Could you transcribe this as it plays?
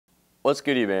What's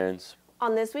goody, Barons?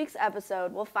 On this week's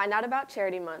episode, we'll find out about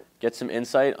Charity Month, Get some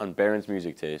insight on Barron's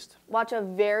music taste, watch a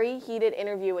very heated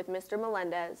interview with Mr.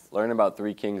 Melendez, learn about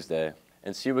Three Kings Day,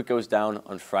 and see what goes down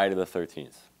on Friday the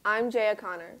 13th. I'm Jaya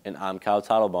Connor. And I'm Kyle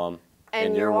Tottlebaum.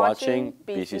 And you're watching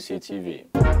BCC TV.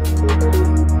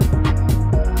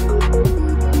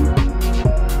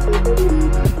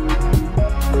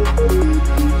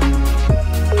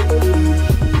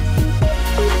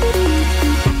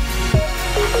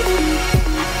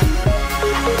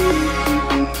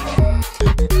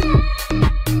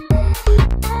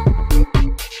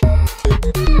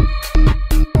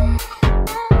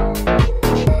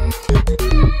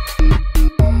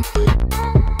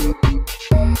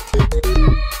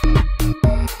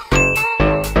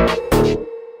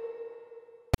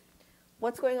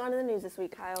 What's going on in the news this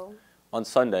week, Kyle? On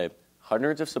Sunday,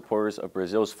 hundreds of supporters of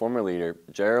Brazil's former leader,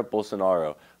 Jair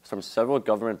Bolsonaro, stormed several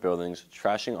government buildings,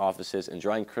 trashing offices and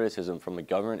drawing criticism from the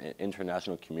government and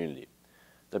international community.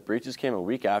 The breaches came a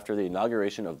week after the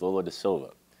inauguration of Lula da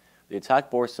Silva. The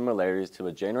attack bore similarities to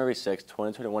the January 6,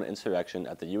 2021 insurrection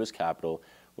at the U.S. Capitol,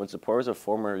 when supporters of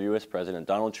former U.S. President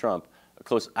Donald Trump, a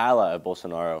close ally of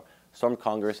Bolsonaro, stormed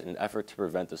Congress in an effort to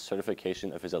prevent the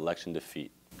certification of his election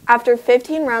defeat. After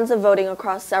 15 rounds of voting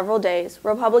across several days,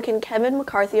 Republican Kevin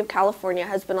McCarthy of California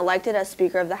has been elected as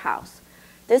Speaker of the House.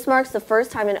 This marks the first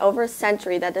time in over a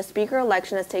century that the Speaker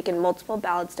election has taken multiple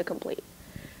ballots to complete.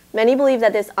 Many believe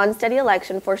that this unsteady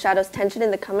election foreshadows tension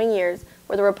in the coming years,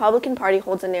 where the Republican Party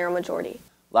holds a narrow majority.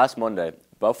 Last Monday,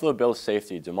 Buffalo Bills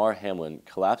safety Damar Hamlin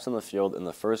collapsed on the field in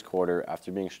the first quarter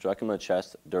after being struck in the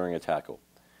chest during a tackle.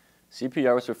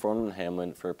 CPR was performed on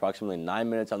Hamlin for approximately 9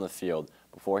 minutes on the field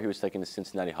before he was taken to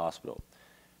Cincinnati Hospital.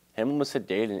 Hamlin was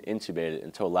sedated and intubated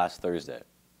until last Thursday.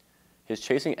 His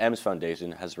Chasing M's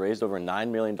Foundation has raised over $9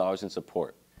 million in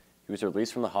support. He was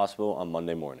released from the hospital on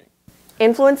Monday morning.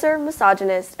 Influencer,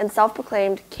 misogynist, and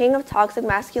self-proclaimed king of toxic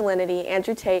masculinity,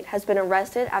 Andrew Tate, has been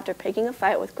arrested after picking a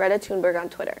fight with Greta Thunberg on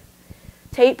Twitter.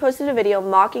 Tate posted a video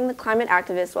mocking the climate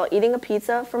activist while eating a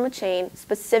pizza from a chain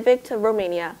specific to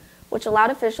Romania, which allowed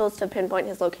officials to pinpoint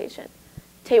his location.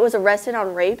 Tate was arrested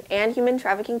on rape and human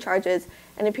trafficking charges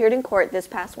and appeared in court this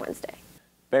past Wednesday.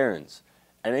 Barron's,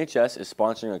 NHS is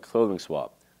sponsoring a clothing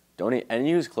swap. Donate any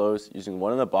used clothes using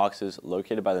one of the boxes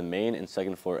located by the main and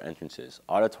second floor entrances,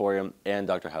 auditorium, and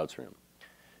Dr. Hout's room.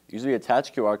 Use the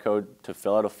attached QR code to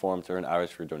fill out a form to earn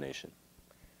hours for donation.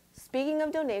 Speaking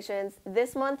of donations,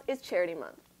 this month is Charity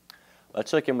Month. Let's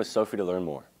check in with Sophie to learn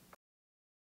more.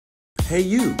 Hey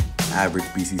you, average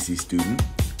BCC student,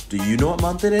 do you know what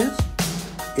month it is?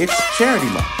 It's Charity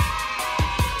Month.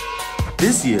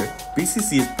 This year,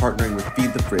 BCC is partnering with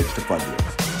Feed the Fridge to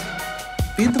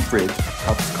fundraise. Feed the Fridge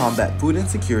helps combat food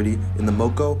insecurity in the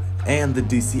Moco and the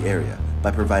DC area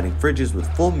by providing fridges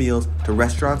with full meals to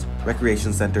restaurants,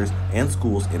 recreation centers, and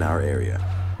schools in our area.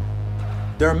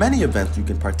 There are many events you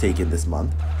can partake in this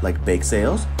month, like bake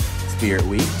sales, Spirit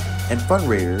Week, and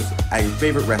fundraisers at your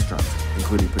favorite restaurants,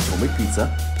 including Potomac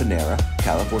Pizza, Panera,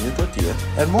 California Tortilla,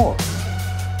 and more.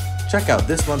 Check out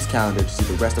this month's calendar to see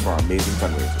the rest of our amazing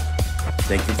fundraisers.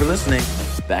 Thank you for listening.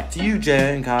 Back to you,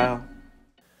 Jay and Kyle.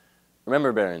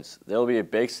 Remember, Barons, there will be a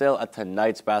bake sale at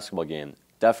tonight's basketball game.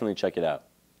 Definitely check it out.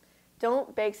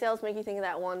 Don't bake sales make you think of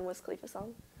that one Wiz Khalifa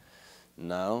song?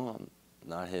 No, I'm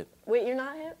not hip. Wait, you're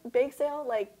not hip? Bake sale,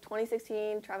 like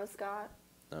 2016, Travis Scott?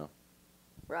 No.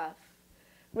 Rough.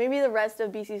 Maybe the rest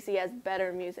of BCC has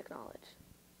better music knowledge.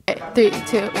 Okay,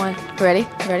 3, 2, 1. Ready?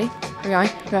 Ready? We're going.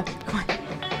 Go. Come on.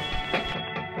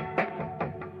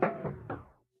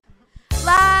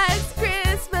 Last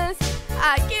Christmas,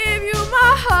 I gave you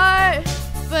my heart,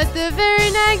 but the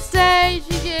very next day,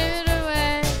 she gave it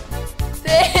away.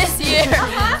 This year,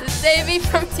 to save me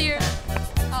from tears,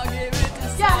 I'll give it to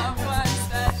someone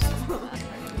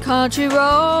special. Country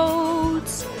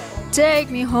roads, take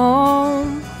me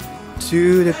home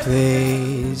to the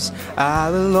place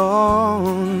I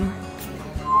belong.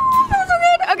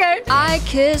 Okay. I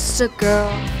kissed a girl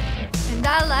and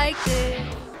I liked it.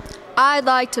 I'd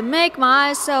like to make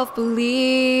myself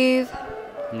believe.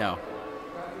 No.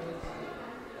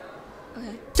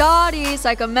 Okay. Dotty's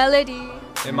like a melody.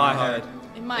 In my head.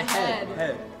 In my head.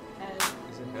 Head.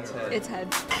 It's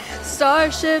head.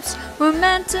 Starships were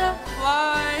meant to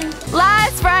fly.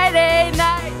 Last Friday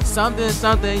night. Something,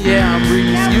 yeah, I'm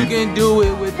breathing. You can do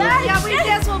it with Yeah, we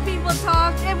guess what people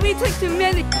talk, and we took too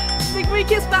many. Think we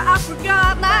kissed, but I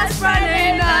forgot last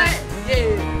Friday night.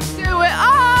 Yeah. Do it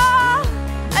all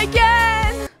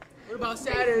again. What about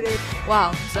Saturday?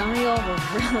 Wow, some of y'all were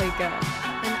really good,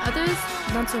 and others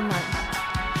not so much.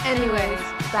 Anyways,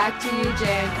 back to you,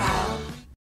 Jay and Kyle.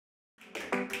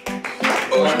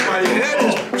 my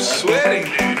head is sweating,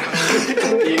 dude.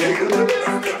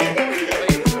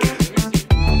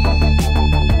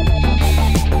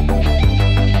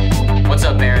 What's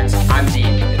up, Barons? I'm Dean.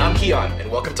 And I'm Keon,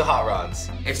 and welcome to Hot Rods.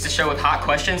 It's the show with hot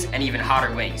questions and even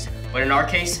hotter wings, but in our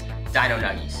case, Dino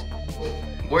Nuggies.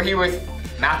 We're here with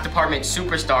Math Department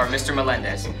superstar, Mr.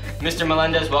 Melendez. Mr.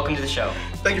 Melendez, welcome to the show.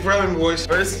 Thank you for having me, boys.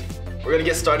 First, we're gonna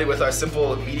get started with our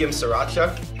simple medium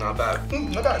sriracha. Not bad.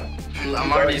 Not bad.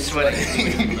 I'm already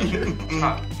sweating.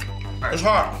 Hot. It's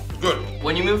hot. Good.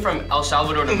 When you moved from El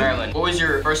Salvador to Maryland, what was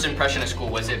your first impression of school?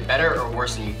 Was it better or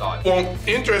worse than you thought? Well,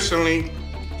 interestingly,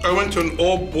 I went to an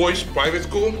all-boys private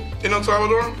school in El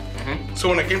Salvador. So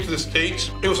when I came to the States,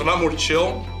 it was a lot more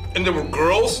chill. And there were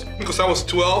girls, because I was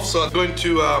 12, so going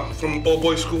to from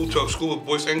all-boys school to a school with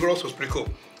boys and girls was pretty cool.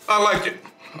 I liked it.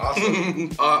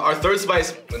 Awesome. Our third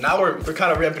spice, and now we're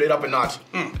kind of ramping it up a notch.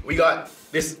 We got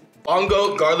this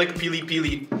bongo garlic pili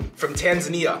pili from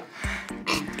Tanzania.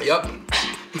 Yup.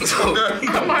 So,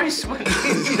 I'm already sweating.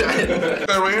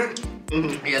 That right here?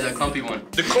 Yeah, the clumpy one.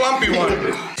 The clumpy one.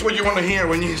 That's what you want to hear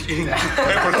when you're eating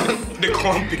pepper. The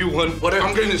clumpy one.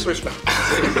 I'm getting this switch now.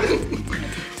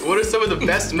 what are some of the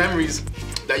best memories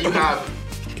that you have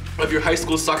of your high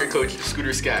school soccer coach,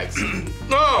 Scooter Skaggs?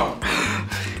 No!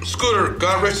 Scooter,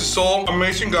 God rest his soul,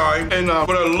 amazing guy. And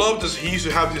what I loved is he used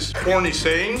to have these corny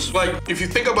sayings. Like, if you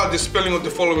think about the spelling of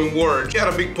the following word, he had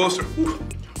a big poster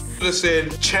that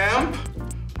said champ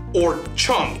or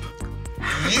chump.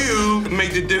 You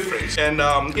make the difference. And,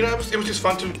 you know, it was just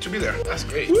fun to be there. That's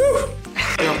great. Woo!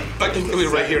 I can feel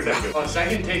it right here now. Oh,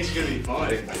 second take's gonna be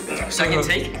fun. Second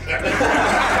take?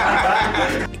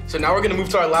 So now we're gonna move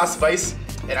to our last spice.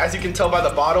 And as you can tell by the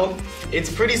bottle,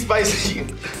 it's pretty spicy.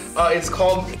 It's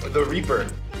called the Reaper.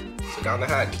 So down the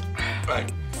hatch.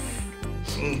 Right.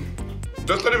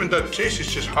 That's not even that tasty,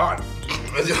 it's just hot.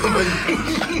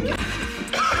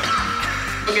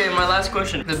 Okay, my last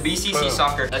question. The BCC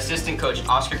soccer assistant coach,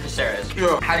 Oscar Caceres.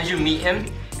 Yeah. How did you meet him,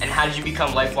 and how did you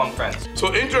become lifelong friends?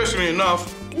 So interestingly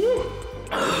enough,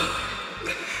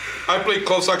 I played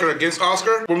club soccer against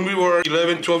Oscar when we were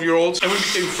 11, 12-year-olds, and we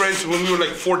became friends when we were like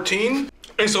 14.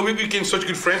 And so we became such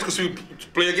good friends because we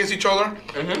play against each other.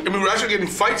 And we were actually getting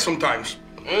fights sometimes.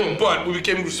 But we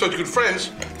became such good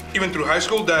friends, even through high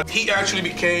school, that he actually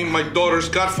became my daughter's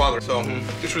godfather. So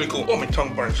it's really cool. Oh, my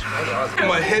tongue burns.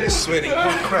 My head is sweating.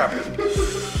 Oh, crap.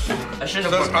 I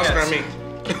shouldn't That's have Oscar yes. and me.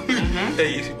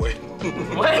 Hey, easy boy.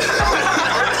 What?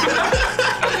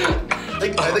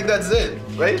 I think that's it,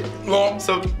 right? Well,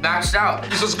 So Maxed out.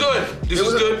 this was good. This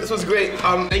was good. This was great.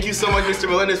 Thank you so much, Mr.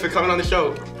 Melendez, for coming on the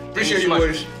show. Appreciate you, Thank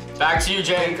boys. Back to you,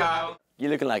 Jay and Kyle. You're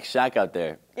looking like Shaq out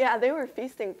there. Yeah, they were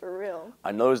feasting for real.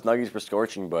 I know those nuggies were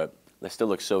scorching, but they still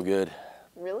look so good.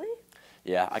 Really?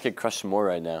 Yeah, I could crush some more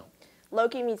right now.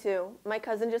 Low-key, me too. My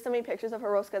cousin just sent me pictures of her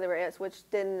rosca de reyes, which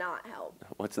did not help.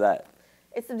 What's that?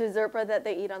 It's the dessert bread that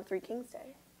they eat on Three Kings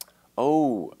Day.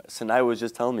 Oh, Sanai was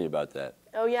just telling me about that.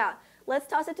 Oh yeah, let's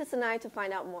toss it to Sanai to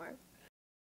find out more.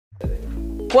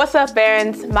 What's up,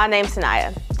 Barons? My name's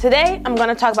Sanaya. Today, I'm going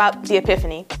to talk about the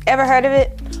Epiphany. Ever heard of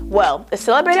it? Well, it's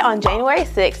celebrated on January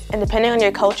 6th, and depending on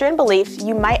your culture and beliefs,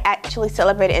 you might actually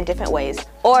celebrate it in different ways,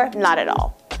 or not at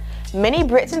all. Many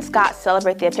Brits and Scots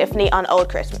celebrate the Epiphany on Old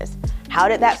Christmas. How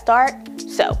did that start?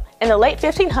 So, in the late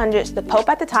 1500s, the Pope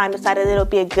at the time decided it would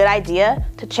be a good idea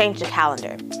to change the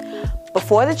calendar.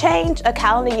 Before the change, a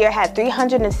calendar year had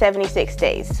 376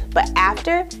 days, but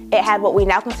after, it had what we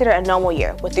now consider a normal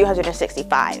year, with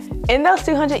 365. In those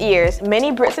 200 years,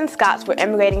 many Brits and Scots were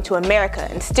immigrating to America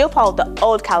and still followed the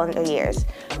old calendar years.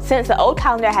 Since the old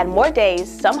calendar had more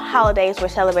days, some holidays were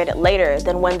celebrated later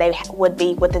than when they would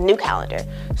be with the new calendar.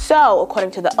 So,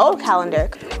 according to the old calendar,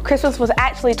 Christmas was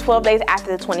actually 12 days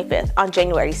after the 25th, on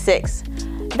January 6th.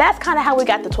 That's kind of how we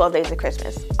got the 12 days of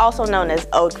Christmas, also known as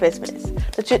Old Christmas.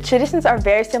 The traditions are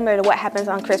very similar to what happens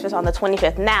on Christmas on the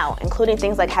 25th now, including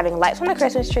things like having lights on the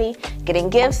Christmas tree, getting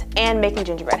gifts, and making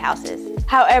gingerbread houses.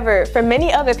 However, for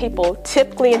many other people,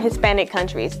 typically in Hispanic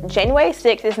countries, January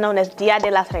 6th is known as Dia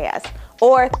de las Reyes,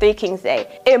 or Three Kings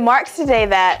Day. It marks the day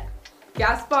that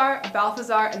Gaspar,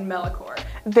 Balthazar, and Melchior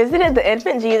visited the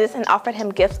infant Jesus and offered him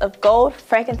gifts of gold,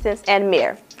 frankincense, and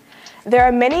myrrh. There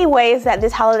are many ways that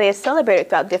this holiday is celebrated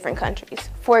throughout different countries.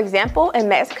 For example, in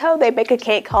Mexico, they bake a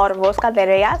cake called Rosca de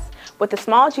Reyes with a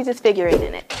small Jesus figurine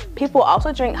in it. People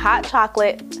also drink hot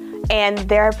chocolate, and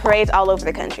there are parades all over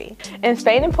the country. In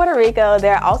Spain and Puerto Rico,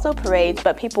 there are also parades,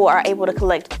 but people are able to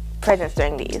collect presents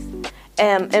during these.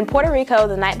 In Puerto Rico,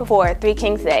 the night before Three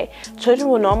Kings Day, children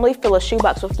will normally fill a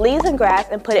shoebox with leaves and grass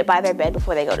and put it by their bed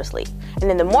before they go to sleep. And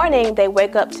in the morning, they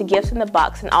wake up to gifts in the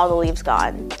box and all the leaves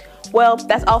gone. Well,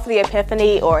 that's all for the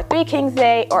Epiphany, or Three Kings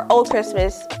Day, or Old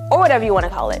Christmas, or whatever you want to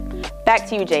call it. Back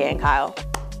to you, Jay and Kyle.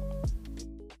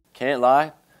 Can't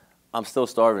lie, I'm still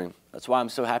starving. That's why I'm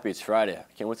so happy it's Friday. I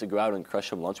can't wait to go out and crush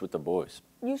some lunch with the boys.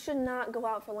 You should not go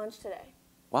out for lunch today.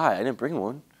 Why? I didn't bring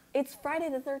one. It's Friday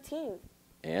the 13th.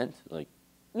 And, like...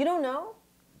 You don't know?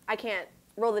 I can't.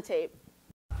 Roll the tape.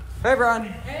 Hey, everyone.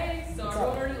 Hey, so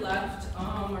everyone already left.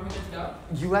 Are we good to go?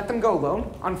 You let them go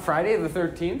alone on Friday the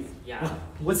 13th? Yeah.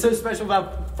 What's so special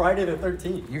about Friday the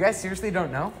 13th? You guys seriously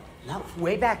don't know? No.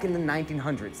 Way back in the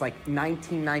 1900s, like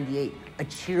 1998, a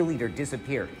cheerleader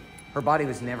disappeared. Her body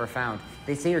was never found.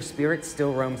 They say her spirit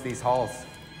still roams these halls.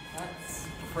 That's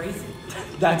crazy.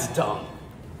 That's dumb.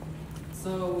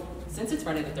 So, since it's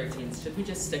Friday the 13th, should we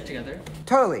just stick together?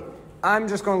 Totally. I'm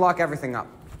just going to lock everything up.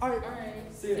 All right.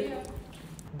 See ya.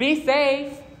 Be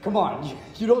safe. Come on,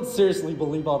 you don't seriously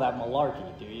believe all that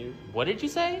malarkey, do you? What did you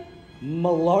say?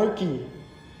 Malarkey.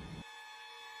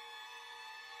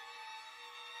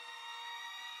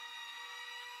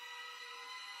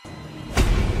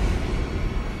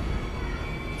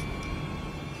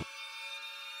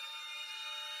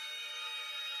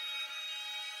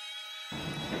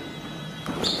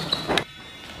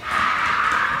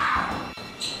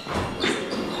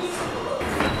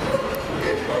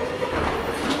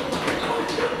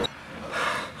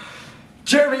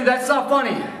 Jeremy, that's not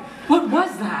funny. What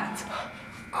was that?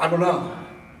 I don't know.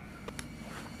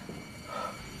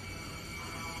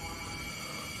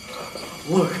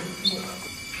 Look.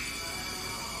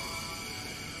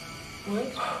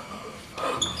 Wait!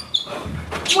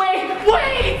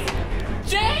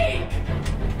 Jake!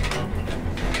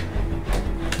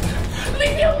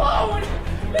 Leave me alone!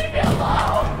 Leave me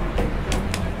alone!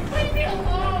 Leave me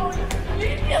alone!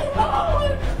 Leave me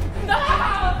alone!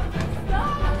 Stop!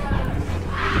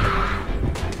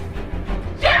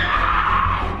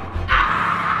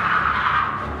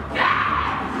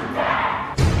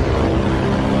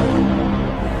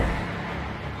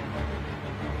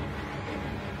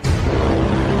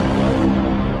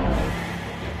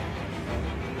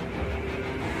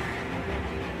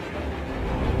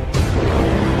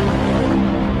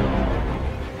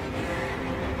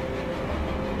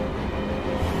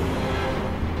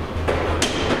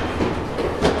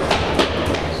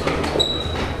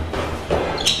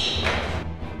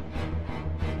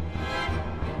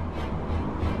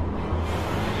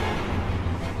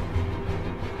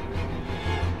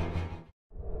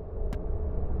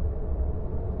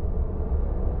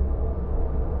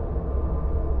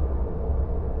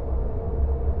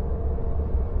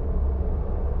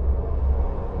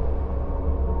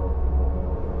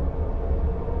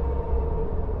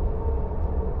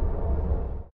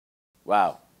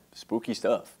 Wow, spooky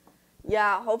stuff.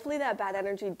 Yeah, hopefully that bad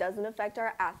energy doesn't affect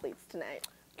our athletes tonight.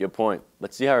 Good point.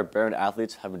 Let's see how our Baron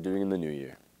athletes have been doing in the new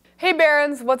year. Hey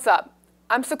Barons, what's up?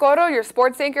 I'm Socorro, your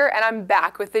sports anchor, and I'm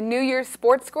back with the New Year's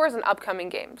sports scores and upcoming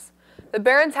games. The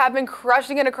Barons have been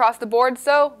crushing it across the board,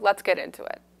 so let's get into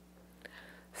it.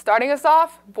 Starting us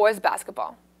off, boys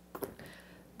basketball.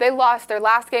 They lost their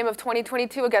last game of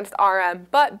 2022 against RM,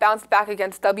 but bounced back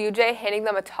against WJ, handing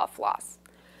them a tough loss.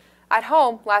 At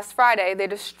home, last Friday, they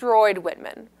destroyed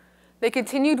Whitman. They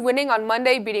continued winning on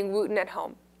Monday, beating Wooten at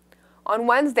home. On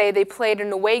Wednesday, they played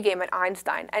an away game at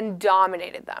Einstein and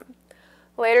dominated them.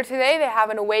 Later today, they have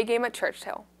an away game at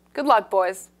Churchill. Good luck,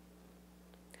 boys.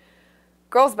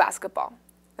 Girls basketball.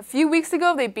 A few weeks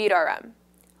ago, they beat RM.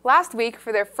 Last week,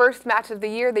 for their first match of the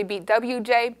year, they beat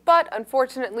WJ, but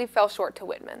unfortunately fell short to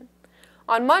Whitman.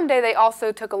 On Monday, they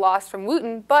also took a loss from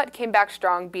Wooten, but came back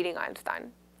strong, beating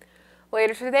Einstein.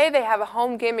 Later today, they have a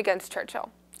home game against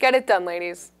Churchill. Get it done,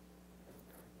 ladies.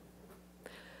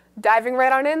 Diving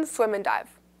right on in, swim and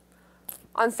dive.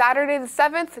 On Saturday the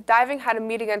 7th, diving had a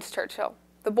meet against Churchill.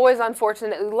 The boys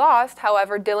unfortunately lost,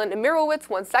 however, Dylan Amirowitz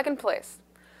won second place.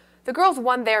 The girls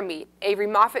won their meet, Avery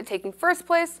Moffitt taking first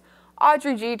place,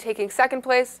 Audrey G taking second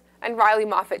place, and Riley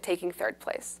Moffitt taking third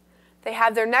place. They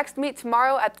have their next meet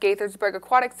tomorrow at Gaithersburg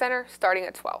Aquatic Center, starting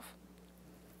at 12.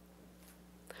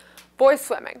 Boys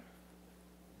swimming.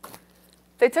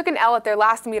 They took an L at their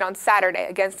last meet on Saturday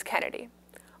against Kennedy.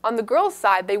 On the girls'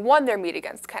 side, they won their meet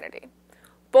against Kennedy.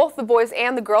 Both the boys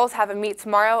and the girls have a meet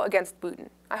tomorrow against Wooten.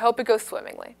 I hope it goes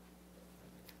swimmingly.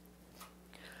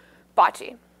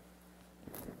 Bocce.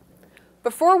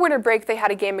 Before winter break, they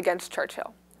had a game against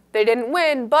Churchill. They didn't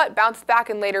win, but bounced back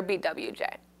and later beat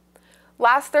WJ.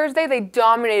 Last Thursday, they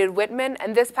dominated Whitman,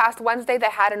 and this past Wednesday,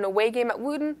 they had an away game at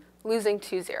Wooten, losing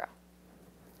 2-0.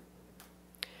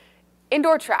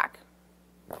 Indoor track.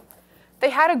 They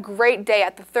had a great day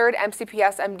at the third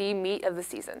MCPS MD meet of the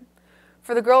season.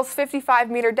 For the girls'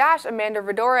 55-meter dash, Amanda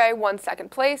Vidore won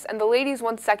second place, and the ladies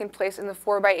won second place in the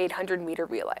 4x800-meter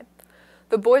relay.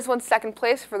 The boys won second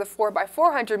place for the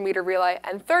 4x400-meter relay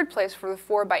and third place for the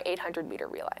 4x800-meter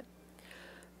relay.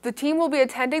 The team will be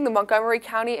attending the Montgomery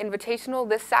County Invitational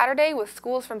this Saturday with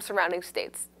schools from surrounding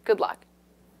states. Good luck.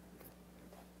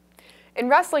 In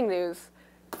wrestling news,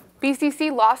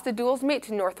 BCC lost a duels meet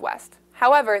to Northwest.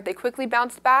 However, they quickly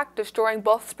bounced back, destroying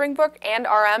both Springbrook and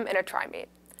RM in a tri-meet.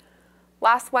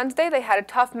 Last Wednesday, they had a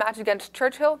tough match against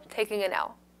Churchill, taking an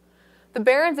L. The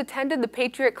Barons attended the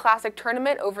Patriot Classic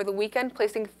tournament over the weekend,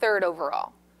 placing third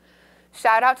overall.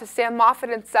 Shout out to Sam Moffitt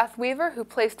and Seth Weaver, who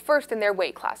placed first in their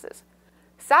weight classes.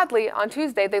 Sadly, on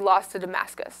Tuesday, they lost to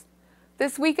Damascus.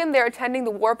 This weekend, they're attending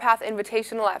the Warpath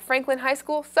Invitational at Franklin High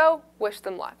School, so wish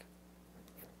them luck.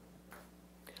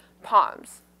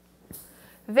 Palms.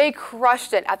 They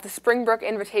crushed it at the Springbrook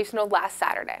Invitational last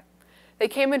Saturday. They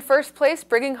came in first place,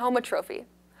 bringing home a trophy.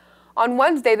 On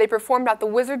Wednesday, they performed at the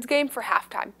Wizards game for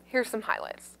halftime. Here's some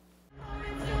highlights.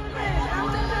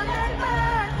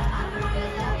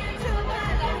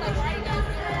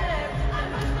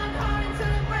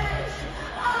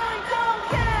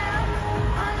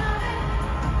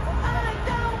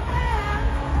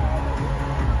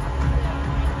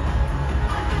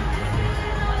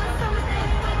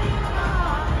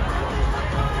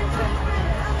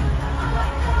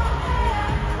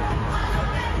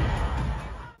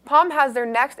 Palm has their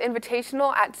next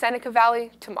invitational at Seneca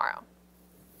Valley tomorrow.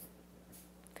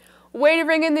 Way to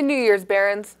ring in the New Year's,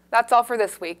 Barons. That's all for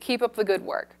this week. Keep up the good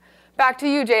work. Back to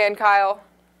you, Jay and Kyle.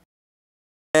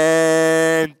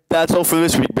 And that's all for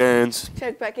this week, Barons.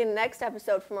 Check back in next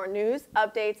episode for more news,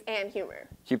 updates, and humor.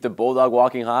 Keep the bulldog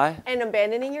walking high. And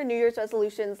abandoning your New Year's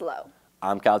resolutions low.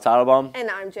 I'm Kyle Teitelbaum. And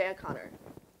I'm Jay O'Connor.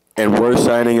 And we're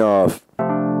signing off.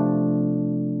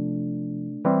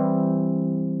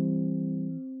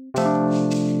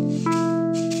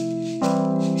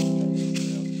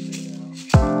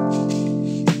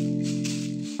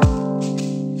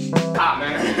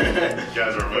 You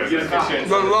guys are really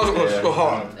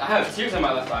I have tears in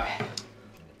my left eye.